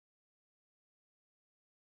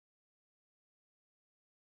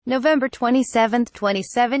November 27,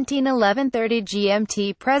 2017, 11:30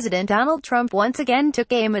 GMT. President Donald Trump once again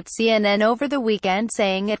took aim at CNN over the weekend,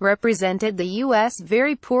 saying it represented the U.S.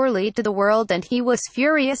 very poorly to the world and he was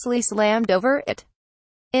furiously slammed over it.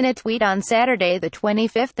 In a tweet on Saturday, the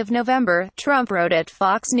 25th of November, Trump wrote at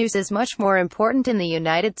Fox News is much more important in the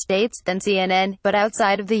United States than CNN, but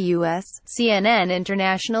outside of the U.S., CNN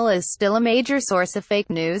International is still a major source of fake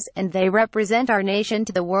news, and they represent our nation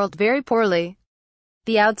to the world very poorly.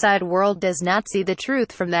 The outside world does not see the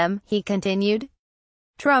truth from them, he continued.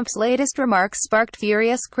 Trump's latest remarks sparked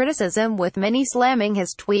furious criticism, with many slamming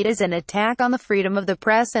his tweet as an attack on the freedom of the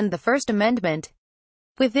press and the First Amendment.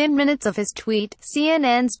 Within minutes of his tweet,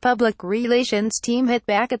 CNN's public relations team hit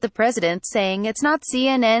back at the president, saying it's not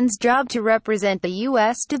CNN's job to represent the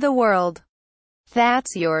U.S. to the world.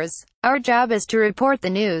 That's yours. Our job is to report the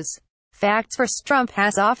news. Facts first. Trump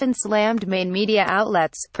has often slammed main media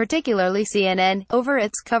outlets, particularly CNN, over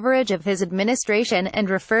its coverage of his administration and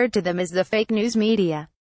referred to them as the fake news media.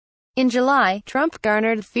 In July, Trump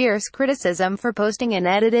garnered fierce criticism for posting an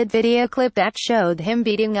edited video clip that showed him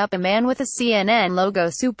beating up a man with a CNN logo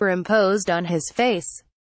superimposed on his face.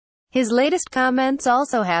 His latest comments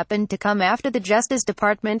also happened to come after the Justice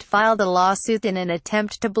Department filed a lawsuit in an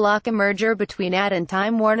attempt to block a merger between and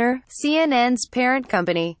Time Warner, CNN's parent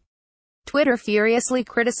company. Twitter furiously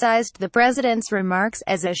criticized the president's remarks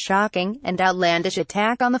as a shocking and outlandish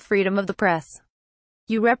attack on the freedom of the press.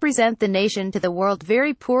 You represent the nation to the world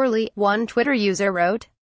very poorly, one Twitter user wrote.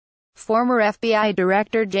 Former FBI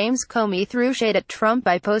Director James Comey threw shade at Trump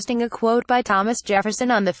by posting a quote by Thomas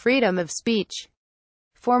Jefferson on the freedom of speech.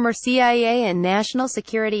 Former CIA and National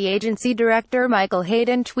Security Agency Director Michael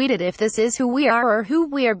Hayden tweeted, "If this is who we are or who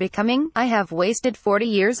we are becoming, I have wasted 40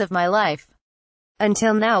 years of my life.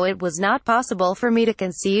 Until now it was not possible for me to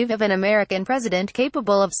conceive of an American president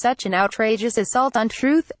capable of such an outrageous assault on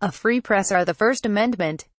truth, a free press or the First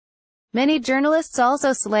Amendment." Many journalists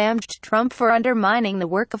also slammed Trump for undermining the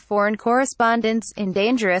work of foreign correspondents in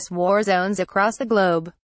dangerous war zones across the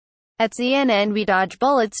globe. At CNN we dodge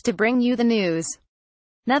bullets to bring you the news.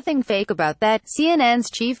 Nothing fake about that,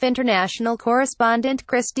 CNN's chief international correspondent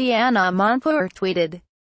Christiana Montour tweeted.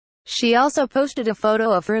 She also posted a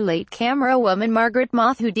photo of her late camerawoman Margaret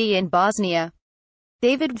Mothudi in Bosnia.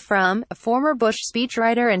 David Frum, a former Bush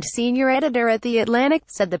speechwriter and senior editor at The Atlantic,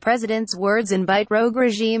 said the president's words invite rogue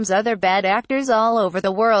regimes, other bad actors all over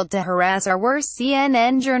the world to harass or worse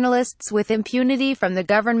CNN journalists with impunity from the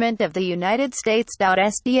government of the United States.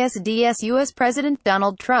 SDS U.S. President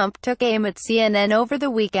Donald Trump took aim at CNN over the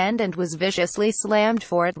weekend and was viciously slammed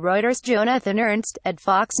for it. Reuters' Jonathan Ernst, at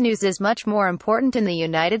Fox News is much more important in the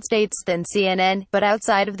United States than CNN, but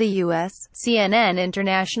outside of the U.S., CNN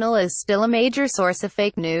International is still a major source of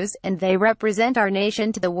fake news, and they represent our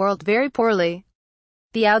nation to the world very poorly.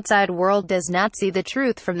 The outside world does not see the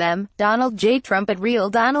truth from them. Donald J. Trump at Real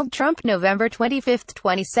Donald Trump. November 25,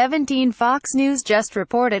 2017. Fox News just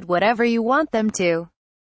reported whatever you want them to.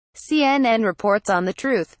 CNN reports on the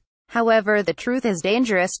truth. However, the truth is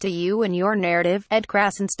dangerous to you and your narrative. Ed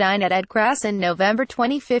Krasenstein at Ed Krasen. November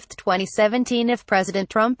 25, 2017. If President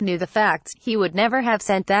Trump knew the facts, he would never have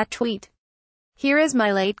sent that tweet. Here is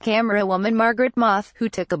my late camerawoman Margaret Moth, who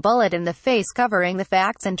took a bullet in the face covering the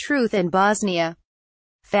facts and truth in Bosnia.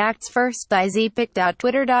 Facts first.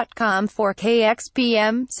 izpic.twitter.com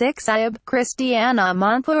 4kxpm 6 IAB. Christiana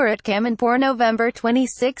Montour at Kamanpour. November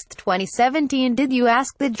 26, 2017. Did you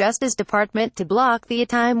ask the Justice Department to block the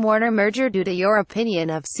Time Warner merger due to your opinion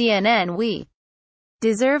of CNN? We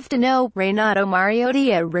deserve to know. Renato Mariotti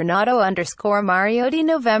at Renato_Mariotti.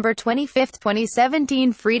 November 25,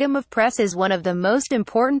 2017. Freedom of press is one of the most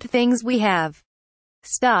important things we have.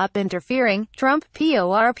 Stop interfering. Trump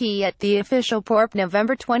PORP at The Official Porp.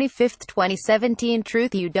 November 25, 2017.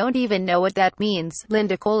 Truth, you don't even know what that means.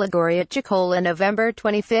 Linda Colagori at Chicola. November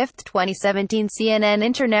 25, 2017. CNN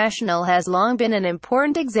International has long been an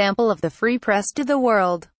important example of the free press to the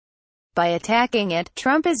world. By attacking it,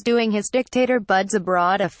 Trump is doing his dictator buds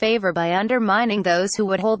abroad a favor by undermining those who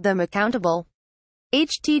would hold them accountable.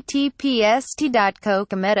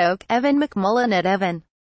 https://t.co.uk. Evan McMullen at Evan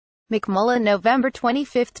McMullen. November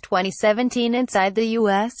 25, 2017. Inside the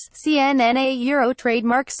U.S., CNN a Euro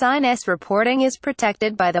trademark sign S reporting is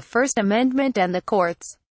protected by the First Amendment and the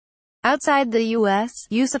courts. Outside the U.S.,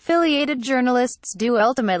 US-affiliated journalists do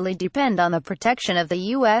ultimately depend on the protection of the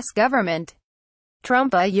U.S. government.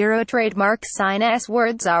 Trump a Euro trademark sign-ass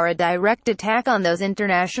words are a direct attack on those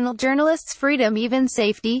international journalists' freedom, even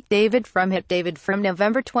safety. David from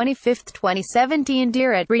November 25, 2017.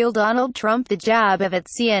 Dear at Real Donald Trump, the job of at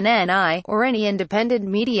CNN or any independent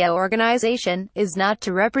media organization is not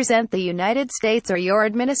to represent the United States or your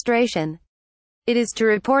administration. It is to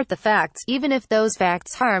report the facts, even if those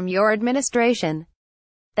facts harm your administration.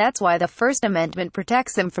 That's why the First Amendment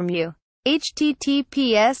protects them from you.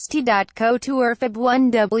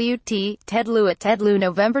 https://co2erfib1wt Ted Lieu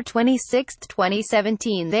November 26,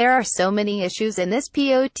 2017. There are so many issues in this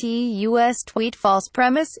POTUS tweet. False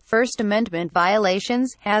premise, First Amendment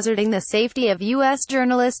violations, hazarding the safety of U.S.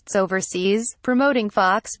 journalists overseas, promoting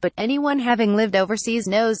Fox, but anyone having lived overseas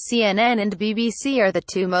knows CNN and BBC are the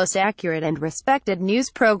two most accurate and respected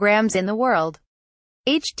news programs in the world.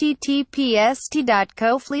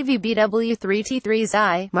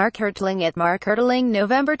 https://co/fleevybw3t3zi Mark Hertling at Mark Hertling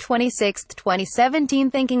November 26, 2017.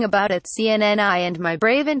 Thinking about it, CNN and my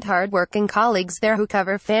brave and hard-working colleagues there who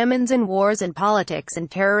cover famines and wars and politics and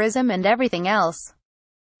terrorism and everything else.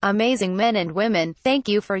 Amazing men and women, thank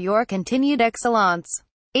you for your continued excellence.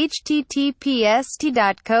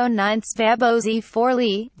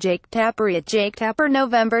 https://co9svaboz4lee Jake Tapper at Jake Tapper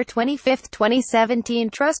November 25, 2017.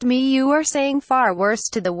 Trust me, you are saying far worse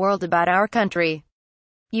to the world about our country.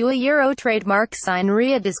 You a Euro trademark sign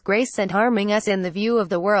a disgrace and harming us in the view of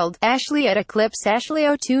the world. Ashley at Eclipse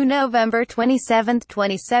Ashley02 November 27,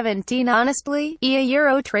 2017. Honestly, a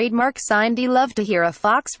Euro trademark sign. D love to hear a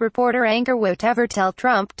Fox reporter anchor whatever tell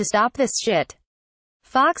Trump to stop this shit.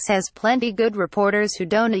 Fox has plenty good reporters who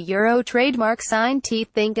don't a Euro trademark sign.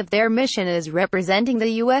 Think of their mission as representing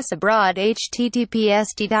the U.S. abroad.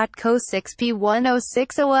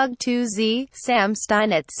 https://co6p1060ug2z Sam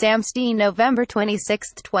Stein at Sam Stein November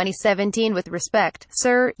 26, 2017. With respect,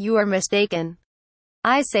 sir, you are mistaken.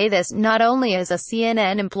 I say this not only as a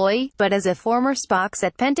CNN employee, but as a former Spox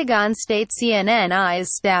at Pentagon State. CNN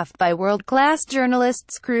is staffed by world-class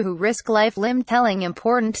journalists crew who risk life limb telling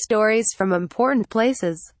important stories from important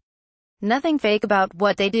places. Nothing fake about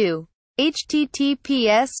what they do.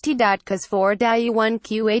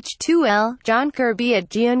 https://cos4-1qh2l John Kirby at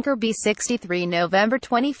John Kirby 63 November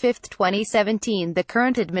 25, 2017. The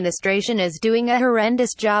current administration is doing a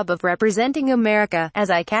horrendous job of representing America, as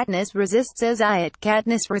Katniss resists as I at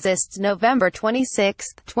Katniss resists November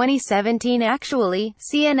 26, 2017. Actually,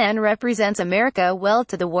 CNN represents America well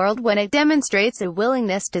to the world when it demonstrates a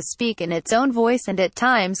willingness to speak in its own voice and at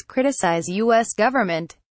times criticize U.S.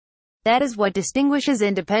 government. That is what distinguishes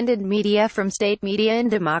independent media from state media and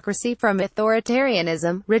democracy from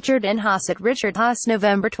authoritarianism. Richard N. Haas at Richard Haas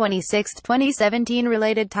November 26, 2017.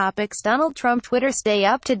 Related topics. Donald Trump Twitter. Stay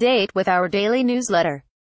up to date with our daily newsletter.